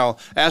have a trial,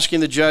 asking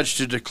the judge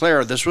to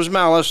declare this was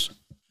malice,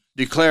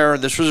 declare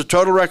this was a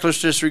total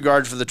reckless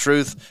disregard for the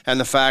truth and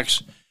the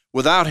facts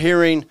without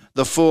hearing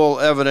the full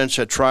evidence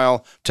at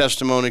trial,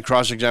 testimony,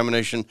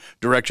 cross-examination,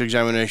 direct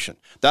examination.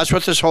 That's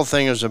what this whole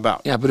thing is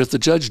about. Yeah, but if the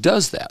judge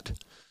does that,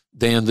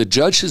 then the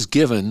judge has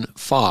given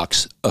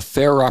Fox a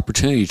fair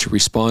opportunity to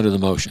respond to the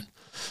motion.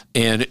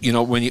 And,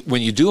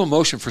 when you do a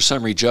motion for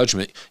summary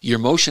judgment, your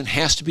motion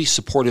has to be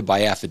supported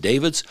by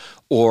affidavits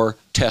or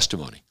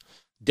testimony.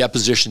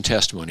 Deposition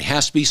testimony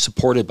has to be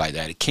supported by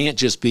that. It can't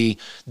just be,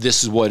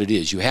 this is what it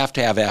is. You have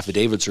to have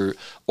affidavits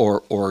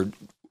or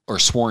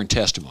sworn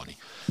testimony.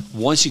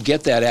 Once you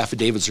get that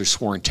affidavits or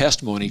sworn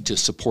testimony to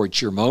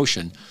support your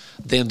motion,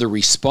 then the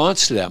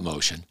response to that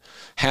motion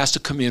has to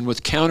come in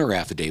with counter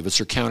affidavits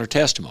or counter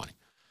testimony.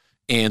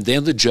 And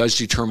then the judge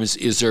determines,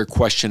 is there a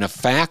question of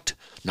fact,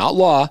 not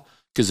law,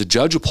 because the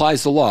judge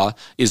applies the law.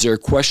 Is there a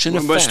question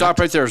of fact? But stop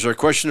right there. Is there a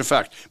question of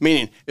fact?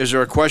 Meaning, is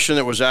there a question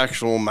that was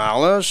actual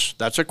malice?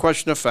 That's a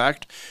question of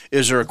fact.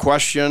 Is there a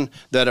question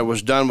that it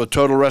was done with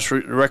total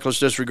reckless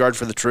disregard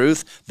for the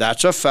truth?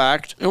 That's a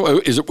fact.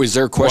 Is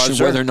there a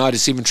question whether or not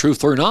it's even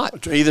truthful or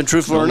not? Even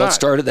truthful or not. Let's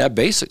start at that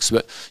basics.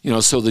 But,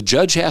 so the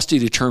judge has to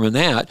determine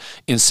that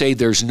and say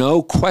there's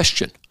no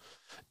question.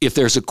 If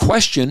there's a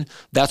question,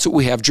 that's what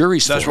we have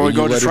juries for. That's what we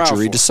go to trial for. You let a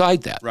jury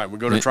decide that. Right, we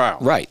go to trial.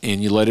 Right,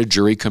 and you let a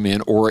jury come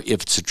in, or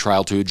if it's a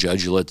trial to a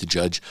judge, you let the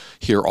judge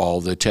hear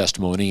all the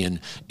testimony.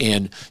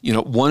 And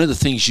one of the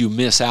things you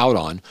miss out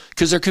on,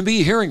 because there can be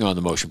a hearing on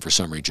the motion for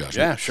summary judgment.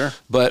 Yeah, sure.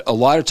 But a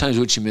lot of times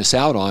what you miss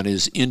out on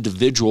is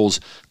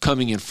individuals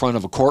coming in front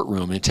of a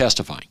courtroom and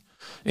testifying.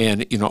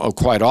 And,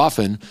 quite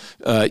often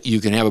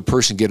you can have a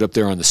person get up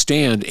there on the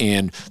stand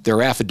and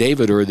their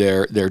affidavit or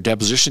their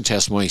deposition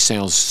testimony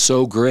sounds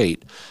so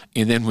great.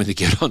 And then when they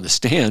get on the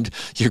stand,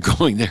 you're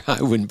going there,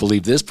 I wouldn't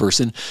believe this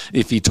person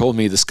if he told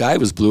me the sky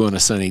was blue on a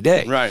sunny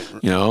day. Right.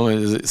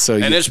 So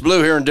it's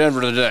blue here in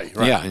Denver today.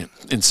 Right. Yeah.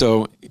 And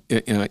so,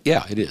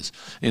 yeah, it is.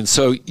 And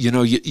so,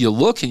 you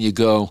look and you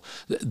go,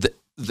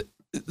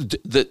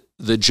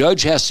 the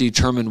judge has to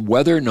determine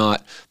whether or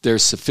not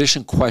there's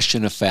sufficient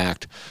question of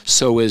fact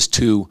so as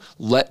to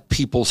let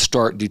people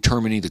start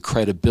determining the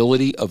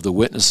credibility of the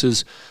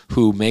witnesses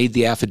who made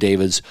the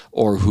affidavits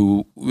or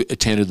who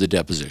attended the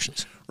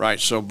depositions. Right.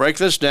 So break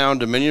this down.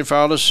 Dominion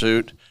filed a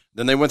suit.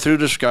 Then they went through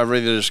discovery.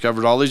 They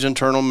discovered all these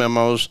internal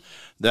memos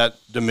that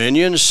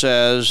Dominion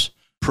says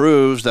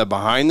proves that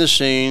behind the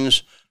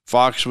scenes,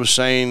 Fox was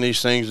saying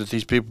these things, that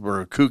these people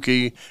were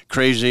kooky,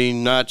 crazy,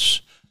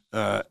 nuts,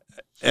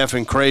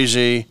 effing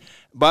crazy.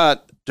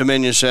 But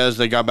Dominion says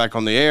they got back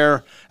on the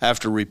air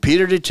after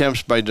repeated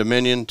attempts by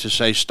Dominion to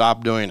say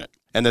stop doing it,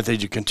 and that they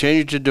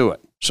continue to do it.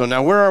 So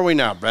now where are we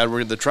now,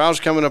 Brad? The trial's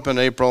coming up in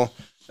April.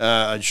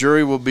 A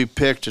jury will be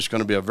picked. It's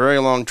going to be a very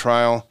long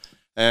trial.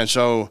 And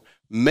so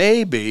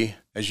maybe,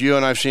 as you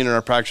and I've seen in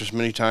our practice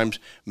many times,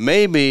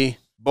 maybe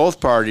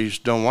both parties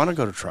don't want to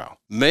go to trial.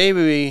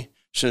 Maybe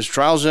since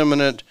trial's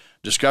imminent,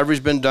 discovery's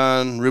been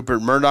done,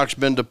 Rupert Murdoch's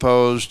been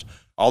deposed,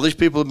 all these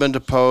people have been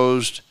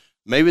deposed,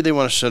 maybe they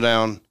want to sit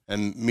down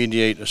and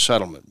mediate a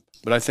settlement.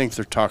 But I think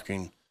they're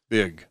talking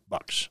big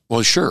bucks.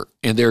 Well, sure.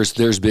 And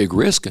there's big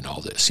risk in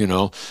all this.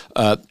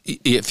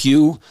 If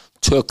you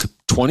took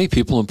 20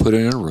 people and put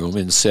it in a room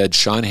and said,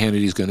 Sean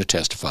Hannity's going to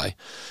testify,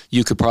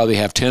 you could probably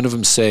have 10 of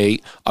them say,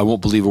 I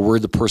won't believe a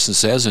word the person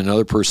says, and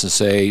another person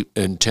say,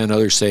 and 10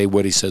 others say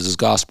what he says is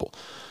gospel.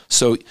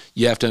 So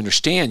you have to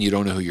understand, you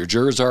don't know who your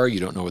jurors are, you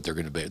don't know what they're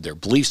going to be, their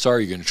beliefs are,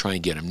 you're going to try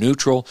and get them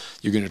neutral,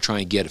 you're going to try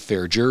and get a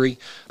fair jury,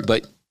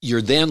 but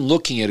you're then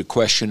looking at a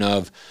question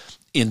of,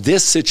 in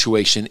this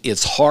situation,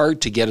 it's hard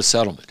to get a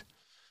settlement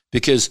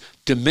because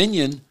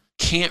Dominion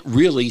can't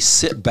really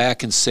sit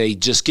back and say,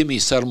 just give me a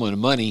settlement of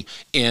money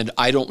and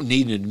I don't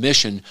need an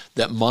admission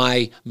that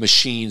my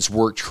machines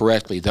worked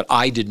correctly, that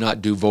I did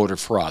not do voter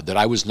fraud, that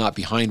I was not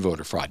behind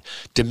voter fraud.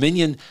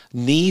 Dominion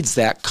needs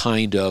that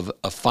kind of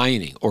a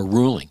finding or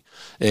ruling.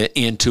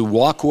 And to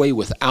walk away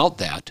without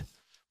that,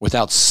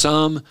 without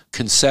some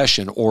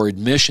concession or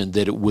admission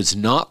that it was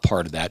not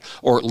part of that,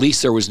 or at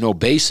least there was no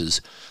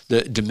basis,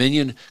 the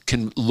Dominion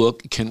can,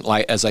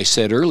 like as I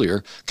said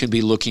earlier, can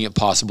be looking at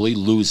possibly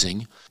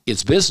losing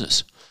its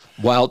business.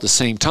 While at the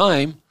same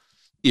time,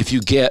 if you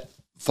get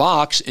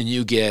Fox and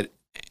you get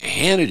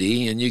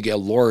Hannity and you get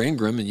Laura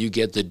Ingraham and you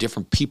get the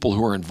different people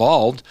who are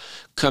involved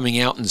coming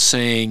out and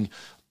saying,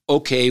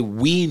 okay,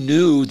 we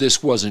knew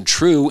this wasn't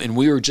true and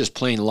we were just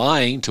plain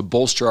lying to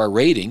bolster our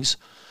ratings,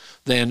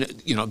 then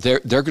they're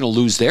going to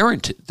lose their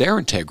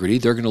integrity.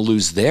 They're going to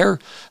lose their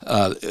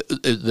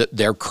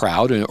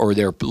crowd or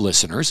their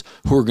listeners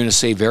who are going to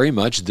say very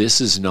much, this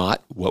is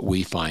not what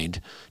we find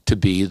to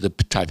be the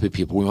type of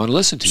people we want to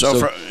listen to.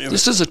 So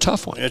this is a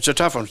tough one. It's a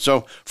tough one.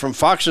 So from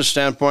Fox's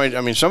standpoint,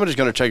 I mean, somebody's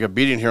going to take a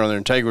beating here on their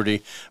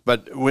integrity.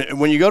 But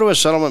when you go to a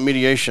settlement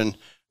mediation,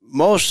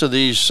 most of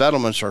these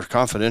settlements are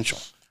confidential.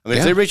 I mean,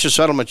 if they reach a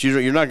settlement,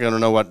 you're not going to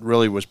know what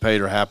really was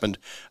paid or happened.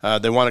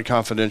 They want it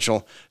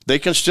confidential. They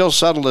can still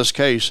settle this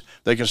case.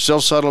 They can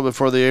still settle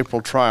before the April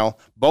trial.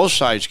 Both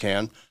sides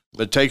can,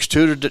 but it takes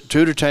two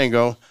to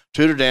tango,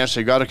 two to dance.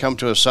 They've got to come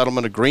to a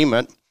settlement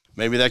agreement.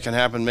 Maybe that can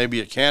happen. Maybe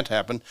it can't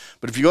happen.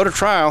 But if you go to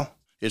trial,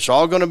 it's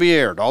all going to be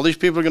aired. All these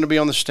people are going to be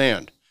on the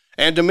stand.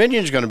 And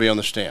Dominion's going to be on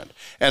the stand.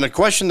 And a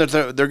question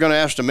that they're going to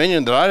ask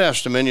Dominion, that I'd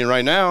ask Dominion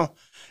right now,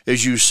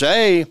 is you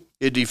say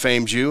it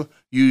defames you.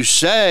 You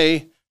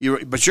say...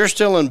 but you're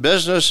still in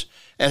business,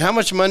 and how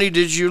much money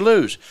did you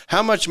lose?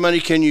 How much money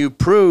can you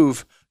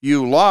prove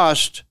you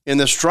lost in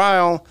this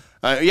trial?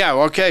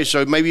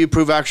 So maybe you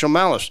prove actual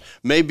malice.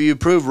 Maybe you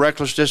prove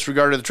reckless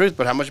disregard of the truth,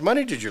 but how much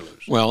money did you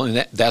lose? Well,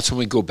 and that's when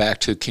we go back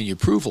to, can you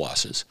prove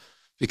losses?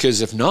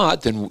 Because if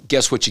not, then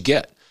guess what you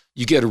get?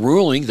 You get a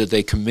ruling that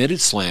they committed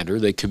slander,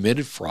 they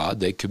committed fraud,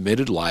 they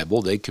committed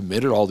libel, they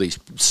committed all these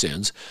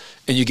sins,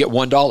 and you get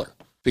 $1.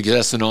 Because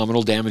that's the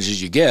nominal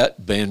damages you get,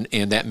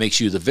 and that makes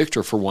you the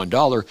victor for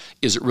 $1.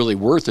 Is it really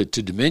worth it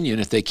to Dominion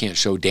if they can't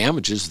show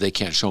damages, they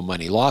can't show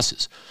money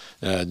losses?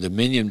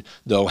 Dominion,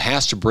 though,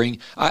 has to bring...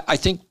 I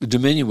think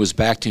Dominion was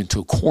backed into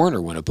a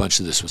corner when a bunch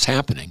of this was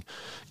happening,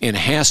 and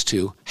has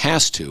to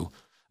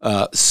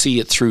see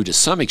it through to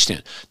some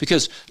extent.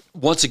 Because,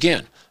 once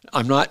again,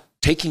 I'm not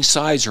taking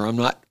sides or I'm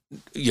not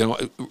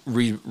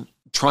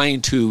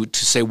trying to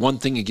say one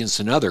thing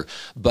against another,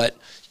 but...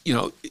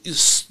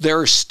 there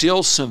are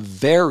still some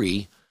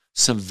very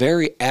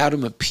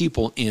adamant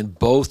people in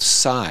both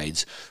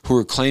sides who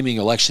are claiming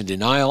election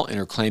denial and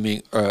are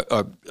claiming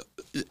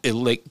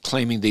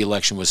claiming the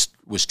election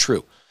was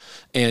true.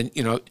 And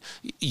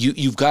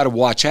you've got to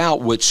watch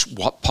out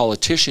what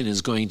politician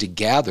is going to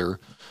gather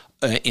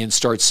and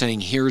start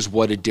saying, here's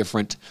what a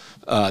different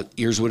but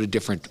think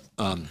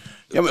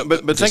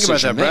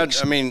about that, Brad.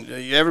 I mean,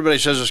 everybody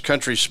says this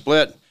country's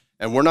split.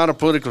 and we're not a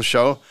political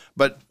show,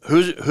 but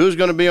who's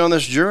going to be on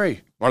this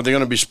jury? Are they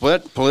going to be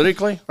split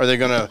politically? Are they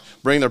going to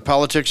bring their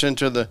politics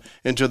into the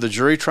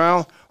jury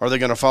trial? Are they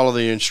going to follow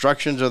the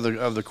instructions of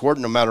the court,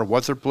 no matter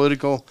what their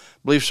political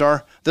beliefs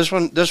are? This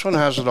one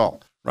has it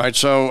all, right?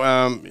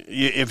 So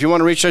if you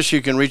want to reach us,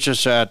 you can reach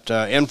us at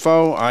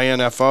info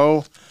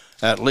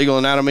at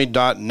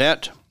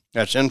legalanatomy.net.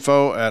 That's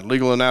info at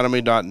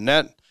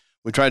legalanatomy.net.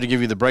 We tried to give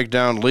you the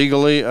breakdown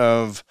legally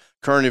of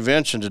current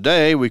events, and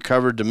today we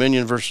covered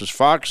Dominion versus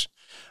Fox.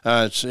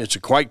 It's a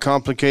quite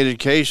complicated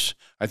case.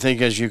 I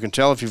think, as you can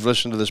tell if you've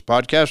listened to this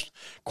podcast,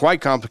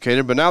 quite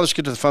complicated. But now let's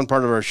get to the fun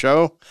part of our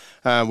show.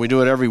 We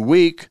do it every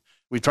week.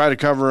 We try to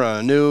cover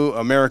a new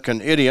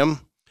American idiom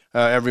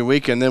every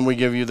week, and then we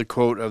give you the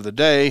quote of the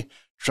day,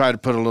 try to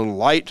put a little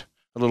light,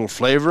 a little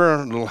flavor,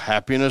 a little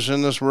happiness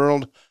in this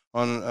world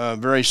on a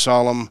very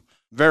solemn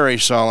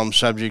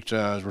subject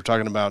as we're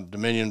talking about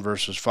Dominion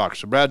versus Fox.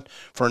 So, Brad,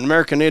 for an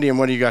American idiom,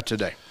 what do you got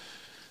today?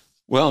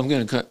 Well, I'm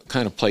going to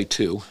kind of play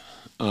two.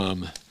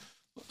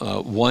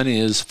 One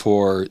is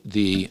for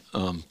the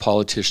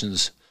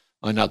politicians,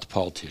 not the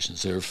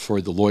politicians, they're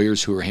for the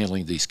lawyers who are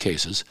handling these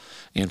cases,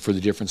 and for the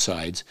different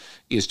sides,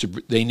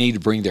 they need to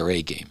bring their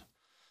A game.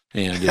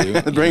 And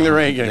their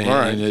A game, all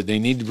right. And they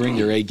need to bring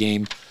their A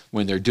game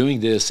when they're doing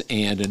this.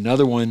 And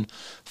another one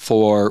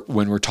for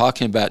when we're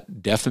talking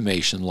about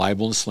defamation,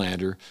 libel, and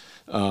slander,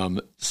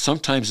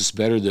 sometimes it's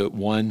better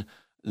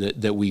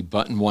that we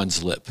button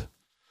one's lip.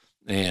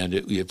 And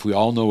if we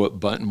all know what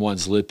button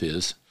one's lip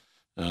is,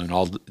 and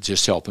I'll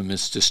just help them,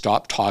 is to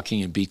stop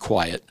talking and be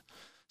quiet.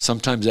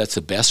 Sometimes that's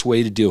the best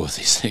way to deal with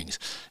these things,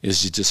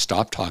 is to just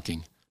stop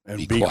talking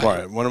and be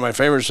quiet. One of my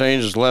favorite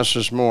sayings is less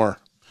is more.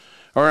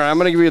 All right, I'm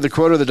going to give you the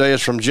quote of the day.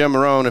 It's from Jim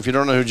Rohn. If you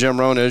don't know who Jim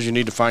Rohn is, you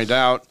need to find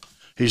out.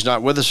 He's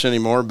not with us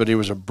anymore, but he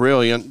was a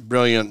brilliant,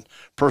 brilliant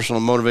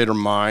personal motivator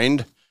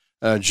mind.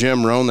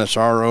 Jim Rohn, that's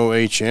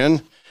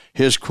R-O-H-N.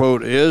 His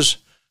quote is,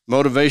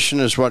 "Motivation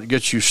is what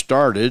gets you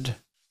started.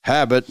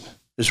 Habit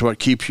is what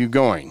keeps you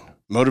going."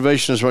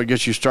 Motivation is what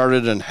gets you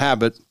started, and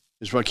habit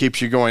is what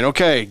keeps you going.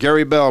 Okay,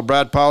 Gary Bell,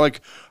 Brad Pollock.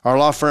 Our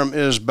law firm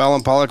is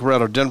Bell & Pollock. We're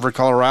out of Denver,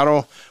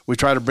 Colorado. We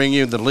try to bring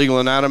you the legal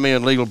anatomy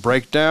and legal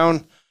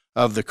breakdown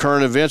of the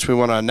current events. We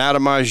want to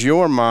anatomize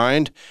your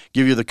mind,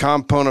 give you the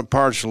component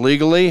parts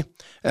legally,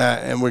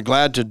 and we're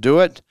glad to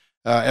do it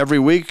every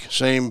week.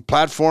 Same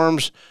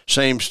platforms,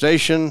 same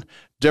station,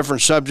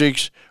 different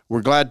subjects.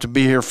 We're glad to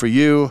be here for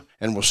you,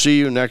 and we'll see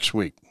you next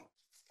week.